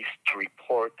police to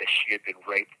report that she had been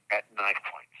raped at knife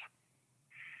point.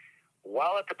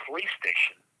 While at the police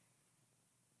station,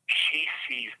 she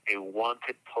sees a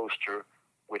wanted poster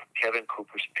with Kevin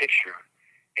Cooper's picture,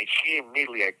 and she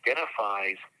immediately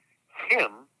identifies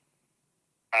him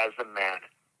as the man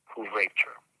who raped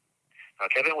her. Now,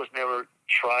 Kevin was never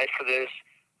tried for this,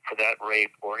 for that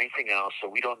rape, or anything else, so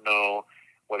we don't know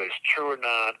whether it's true or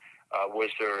not. Was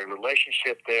there a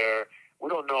relationship there? We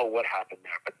don't know what happened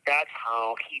there, but that's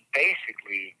how he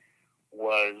basically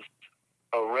was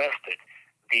arrested.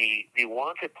 The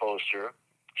wanted poster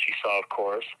she saw, of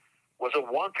course, was a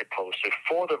wanted poster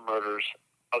for the murders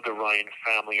of the Ryan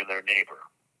family and their neighbor.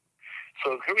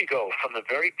 So here we go. From the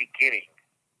very beginning,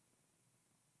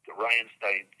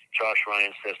 Josh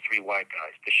Ryan says 3 white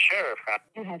guys. The sheriff had...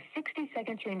 You have 60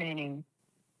 seconds remaining.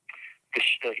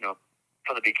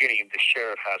 From the beginning, the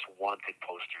sheriff has wanted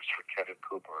posters for Kevin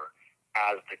Cooper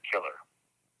as the killer.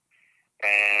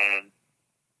 And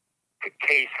the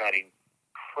case had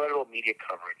incredible media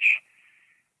coverage.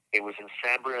 It was in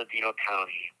San Bernardino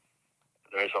County.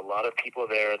 There's a lot of people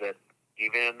there that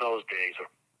even in those days, or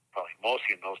probably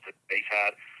mostly in those days,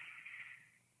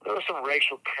 there was some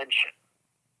racial tension.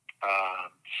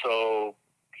 So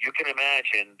you can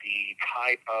imagine the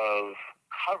type of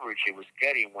coverage it was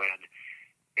getting when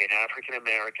an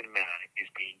African-American man is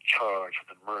being charged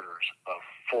with the murders of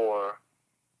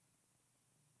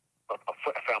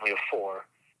a family of 4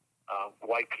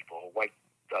 white people, white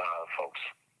folks.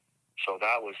 So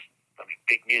that was,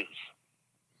 big news.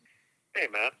 Hey,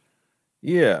 man.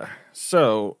 Yeah.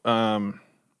 So,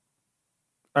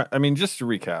 just to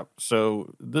recap.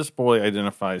 So this boy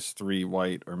identifies 3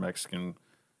 white or Mexican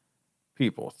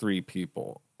people, 3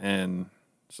 people. And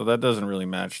so that doesn't really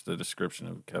match the description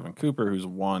of Kevin Cooper, who's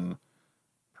 1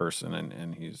 person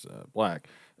and he's black.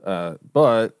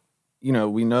 But,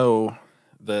 we know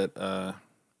that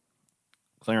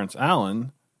Clarence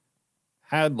Allen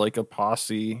had like a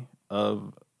posse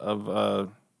of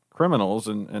criminals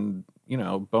and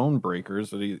bone breakers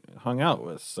that he hung out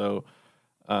with. So,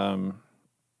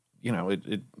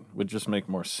 it would just make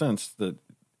more sense that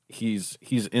he's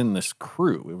in this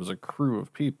crew. It was a crew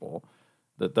of people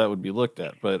that would be looked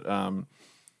at. But,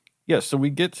 so we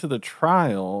get to the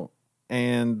trial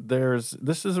and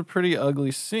this is a pretty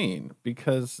ugly scene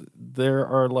because there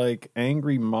are like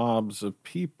angry mobs of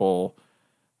people,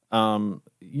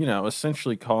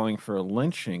 essentially calling for a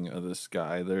lynching of this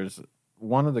guy. There's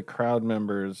one of the crowd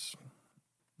members,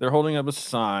 they're holding up a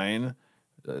sign,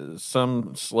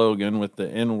 some slogan with the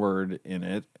N-word in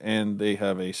it, and they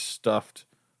have a stuffed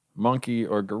monkey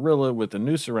or gorilla with a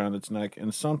noose around its neck.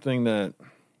 And something that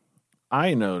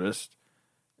I noticed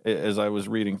as I was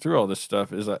reading through all this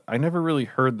stuff is I never really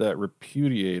heard that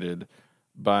repudiated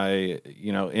by,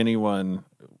 anyone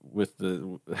with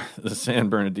the San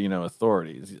Bernardino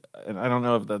authorities. And I don't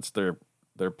know if that's their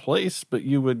place, but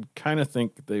you would kind of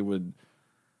think they would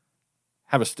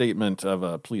have a statement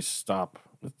of please stop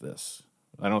with this.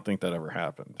 I don't think that ever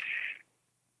happened.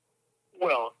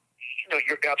 Well,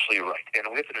 you're absolutely right. And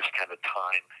we have to understand the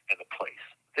time and the place.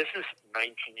 This is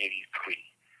 1983.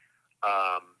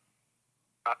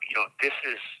 This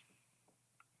is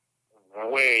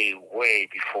way, way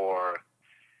before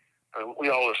We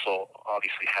also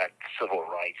obviously had civil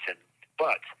rights,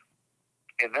 but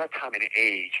in that time and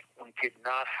age, we did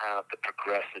not have the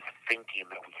progressive thinking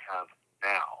that we have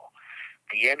now.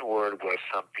 The N-word was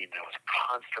something that was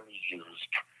constantly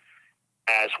used,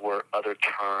 as were other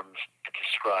terms to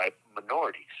describe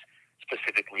minorities,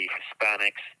 specifically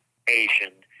Hispanics,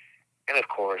 Asian, and of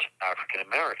course, African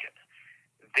American.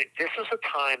 This is a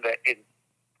time that,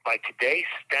 by today's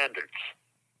standards,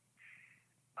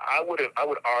 I would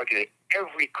argue that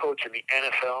every coach in the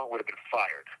NFL would have been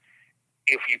fired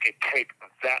if you could take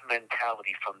that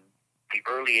mentality from the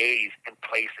early 80s and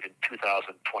place it in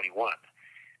 2021.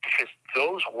 Because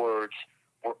those words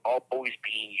were always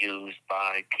being used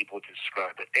by people to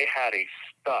describe it. They had a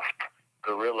stuffed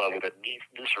gorilla with a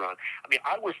noose around. I mean,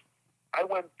 I was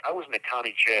in the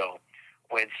county jail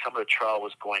when some of the trial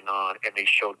was going on, and they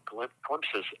showed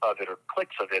glimpses of it or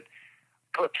clips of it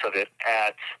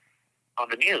on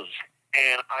the news,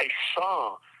 and I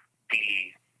saw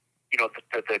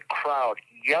the crowd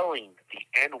yelling the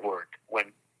N-word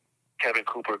when Kevin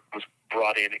Cooper was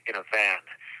brought in a van.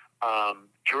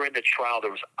 During the trial,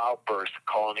 there was outbursts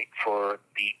calling for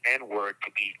the N-word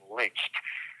to be lynched.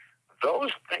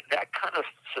 That kind of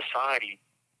society,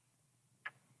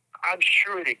 I'm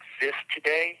sure it exists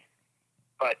today,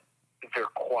 but they're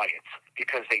quiet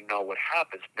because they know what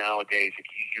happens nowadays. If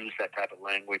you use that type of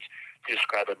language to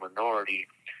describe a minority,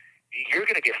 you're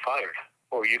going to get fired,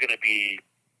 or you're going to be,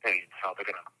 they're going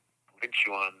to lynch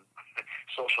you on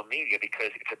social media,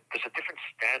 because there's a different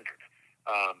standard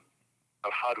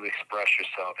of how to express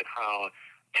yourself and how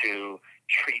to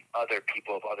treat other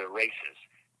people of other races.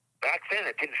 Back then,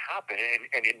 it didn't happen,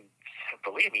 and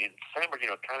believe me, in San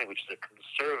Bernardino County, which is a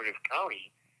conservative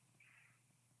county,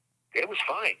 it was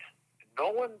fine. No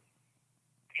one,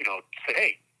 said,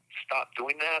 hey, stop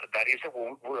doing that. That isn't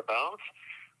what we're about.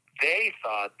 They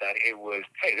thought that it was,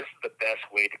 hey, this is the best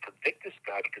way to convict this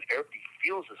guy because everybody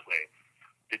feels this way.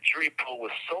 The jury pool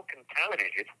was so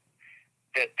contaminated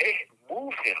that they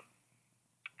moved him.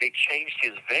 They changed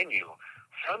his venue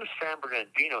from San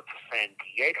Bernardino to San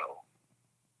Diego.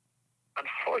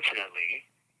 Unfortunately,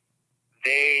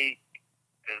 the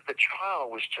trial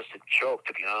was just a joke,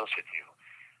 to be honest with you.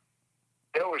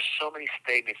 There were so many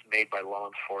statements made by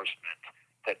law enforcement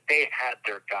that they had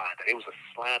their guy, that it was a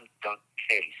slam dunk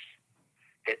case,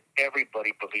 that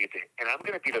everybody believed it. And I'm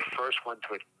going to be the first one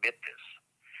to admit this.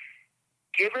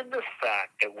 Given the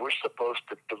fact that we're supposed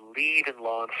to believe in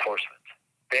law enforcement,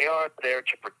 they are there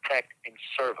to protect and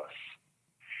serve us.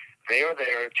 They are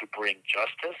there to bring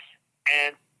justice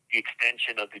and the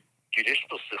extension of the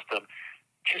judicial system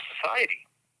to society.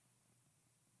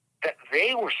 That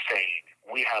they were saying,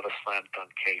 we have a slam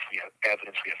dunk case, we have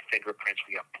evidence, we have fingerprints,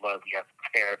 we have blood, we have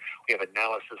hair, we have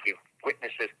analysis, we have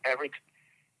witnesses,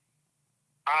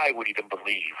 I would even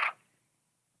believe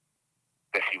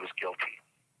that he was guilty,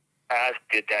 as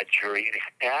did that jury,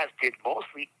 and as did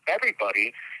mostly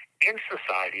everybody in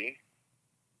society,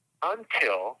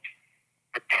 until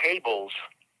the tables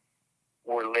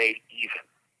were laid even.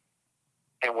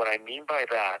 And what I mean by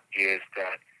that is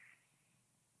that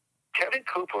Kevin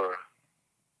Cooper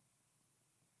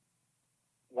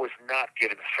was not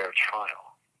given a fair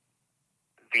trial.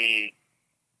 The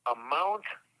amount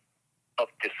of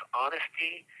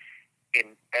dishonesty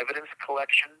in evidence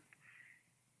collection,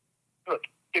 look,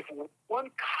 if one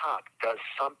cop does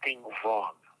something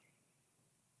wrong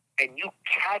and you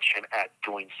catch him at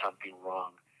doing something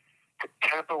wrong, to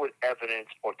tamper with evidence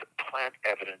or to plant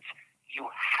evidence, you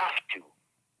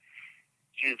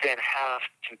then have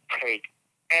to take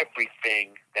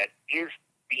everything that is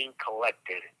being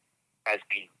collected as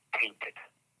being tainted.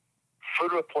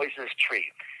 Fruit of a poisonous tree.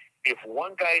 If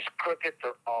one guy's crooked,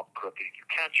 they're all crooked. You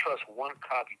can't trust one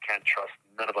cop, you can't trust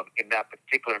none of them in that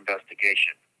particular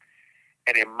investigation.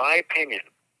 And in my opinion,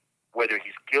 whether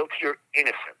he's guilty or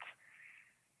innocent,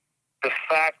 the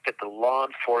fact that the law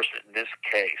enforcement in this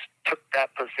case took that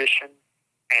position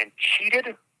and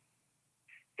cheated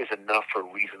is enough for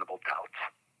reasonable doubt.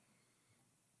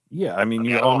 Yeah, I mean,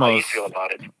 you I don't know almost, how you feel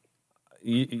about it.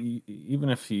 Even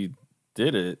if he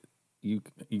did it, you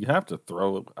have to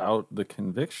throw out the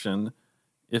conviction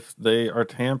if they are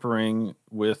tampering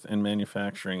with and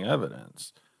manufacturing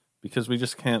evidence, because we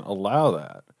just can't allow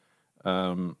that.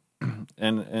 And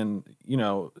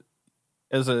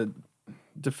as a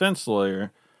defense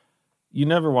lawyer, you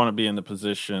never want to be in the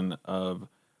position of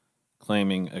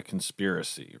claiming a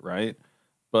conspiracy, right?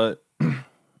 But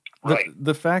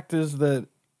the fact is that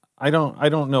I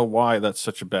don't know why that's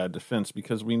such a bad defense,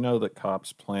 because we know that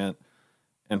cops plant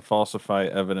and falsify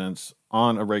evidence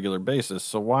on a regular basis.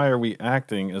 So why are we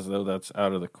acting as though that's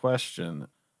out of the question?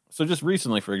 So just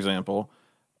recently, for example,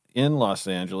 in Los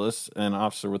Angeles, an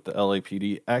officer with the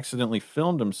LAPD accidentally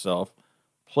filmed himself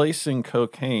placing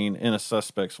cocaine in a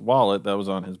suspect's wallet that was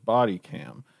on his body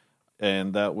cam.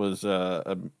 And that was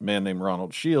a man named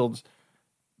Ronald Shields.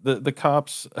 The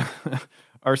cops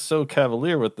are so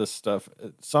cavalier with this stuff,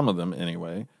 some of them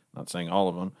anyway, not saying all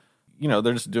of them. You know,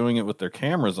 they're just doing it with their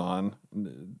cameras on,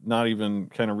 not even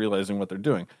kind of realizing what they're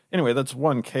doing. Anyway, that's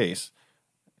one case,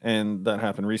 and that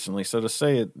happened recently. So to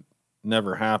say it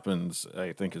never happens,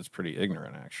 I think is pretty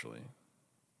ignorant, actually.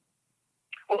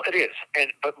 Well, it is.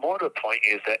 But more to the point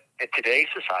is that in today's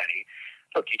society,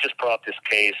 look, you just brought up this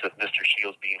case of Mr.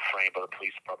 Shields being framed by the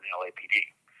police department and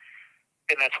LAPD.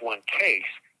 And that's one case.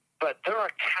 But there are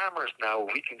cameras now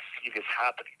where we can see this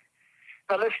happening.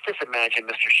 Now, let's just imagine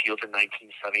Mr. Shields in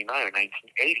 1979 or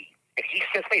 1980. And he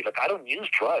says, hey, look, I don't use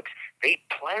drugs. They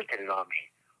planted it on me.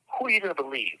 Who are you going to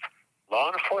believe? Law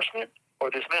enforcement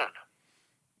or this man?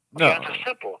 No. The answer's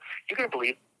simple. You can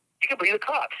believe the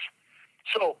cops.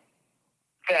 So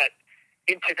that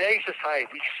in today's society,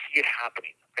 we see it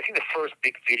happening. I think the first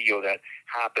big video that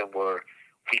happened where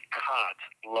we caught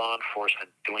law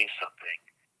enforcement doing something.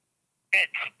 And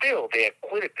still, they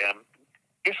acquitted them.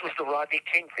 This was the Rodney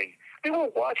King thing. They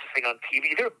won't watch this thing on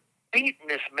TV. They're beating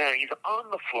this man. He's on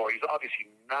the floor. He's obviously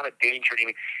not a danger to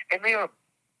anything. And they are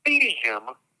beating him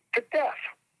to death.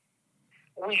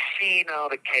 We see now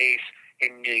the case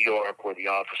in New York where the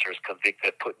officer is convicted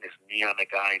of putting his knee on the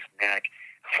guy's neck,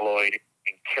 Floyd,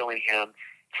 and killing him.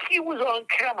 He was on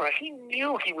camera. He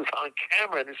knew he was on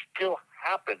camera, and it still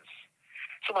happens.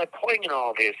 So my point in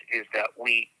all this is that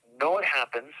we know it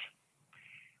happens.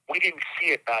 We didn't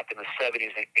see it back in the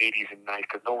 70s and 80s and 90s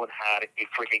because no one had a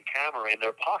freaking camera in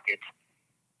their pockets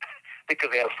because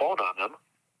they had a phone on them.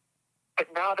 But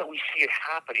now that we see it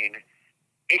happening,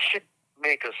 it should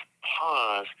make us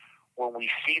pause when we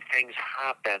see things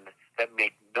happen that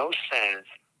make no sense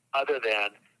other than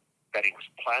that it was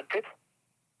planted,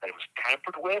 that it was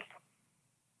tampered with,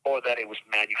 or that it was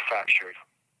manufactured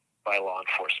by law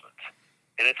enforcement.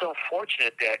 And it's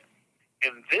unfortunate that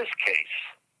in this case,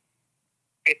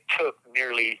 it took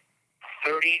nearly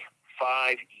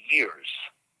 35 years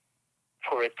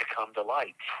for it to come to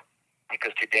light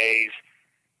because today's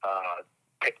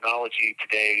technology,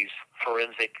 today's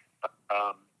forensic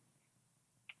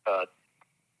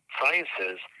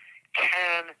sciences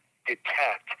can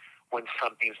detect when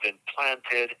something's been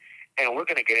planted. And we're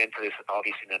going to get into this,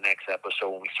 obviously, in the next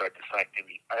episode when we start dissecting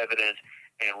the evidence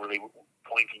and really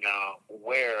pointing out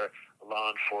where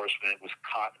law enforcement was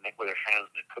caught with their hands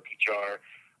in a cookie jar.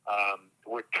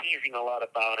 We're teasing a lot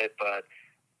about it, but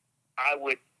I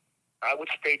would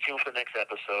stay tuned for the next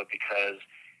episode because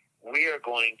we are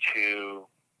going to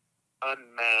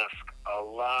unmask a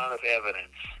lot of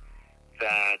evidence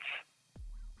that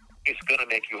is going to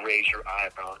make you raise your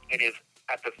eyebrow, and is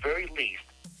at the very least,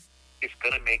 it's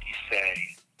going to make you say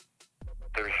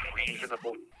there's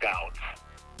reasonable doubt.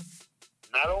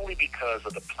 Not only because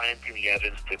of the planting the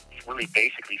evidence to really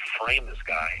basically frame this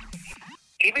guy.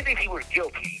 Even if he were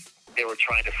guilty, they were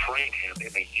trying to frame him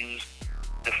and they used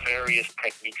nefarious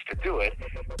techniques to do it.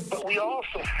 But we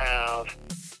also have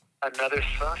another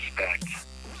suspect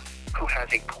who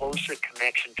has a closer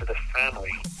connection to the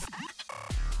family.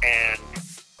 And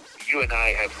you and I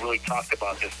have really talked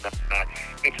about this, Matt.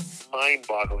 It's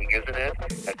mind-boggling, isn't it,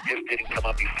 that this didn't come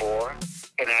up before?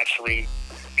 And actually,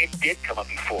 it did come up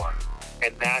before.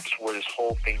 And that's where this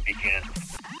whole thing begins.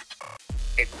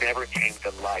 It never came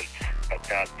to light at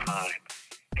that time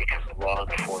because law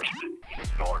enforcement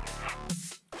ignored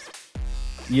it.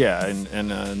 Yeah,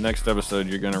 and next episode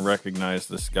you're going to recognize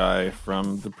this guy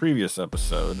from the previous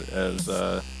episode as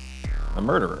a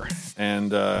murderer.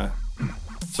 And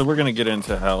so we're going to get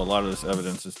into how a lot of this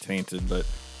evidence is tainted, but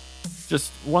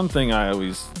just one thing I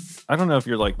don't know if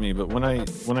you're like me, but when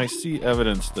I see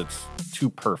evidence that's too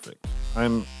perfect,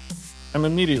 I'm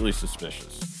immediately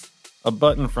suspicious. A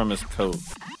button from his coat,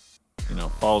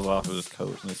 falls off of his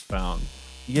coat and is found.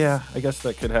 Yeah, I guess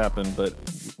that could happen, but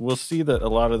we'll see that a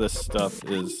lot of this stuff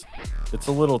it's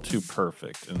a little too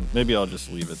perfect, and maybe I'll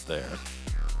just leave it there.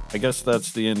 I guess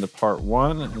that's the end of part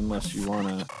 1, unless you want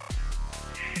to...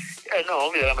 Yeah, no,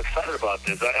 only that I'm excited about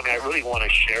this. I really want to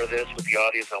share this with the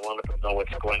audience. I want to let them know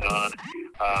what's going on.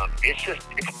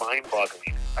 It's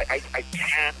mind-boggling. I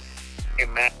can't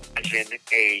imagine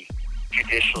a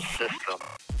judicial system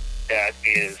that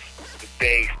is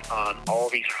based on all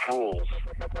these rules.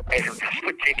 And in this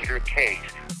particular case,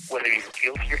 whether he's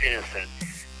guilty or innocent,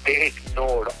 they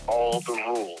ignored all the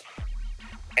rules.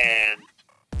 And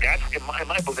that's in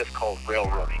my book, that's called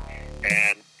railroading.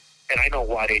 And I know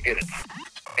why they did it.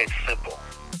 It's simple.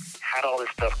 Had all this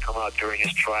stuff come out during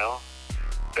his trial,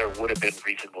 there would have been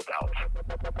reasonable doubt,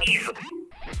 easily,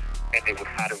 and they would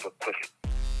have had to acquit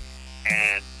him.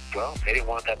 And, well, they didn't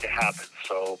want that to happen.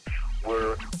 So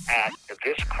we're at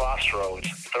this crossroads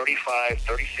 35,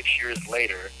 36 years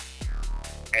later,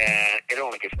 and it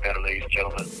only gets better, ladies and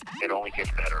gentlemen. It only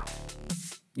gets better.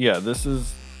 Yeah, this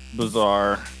is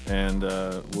bizarre, and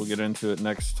we'll get into it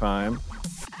next time.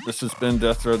 This has been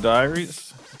Death Row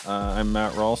Diaries. I'm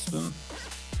Matt Ralston.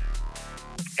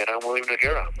 And I'm William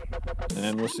Noguera.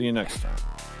 And we'll see you next time.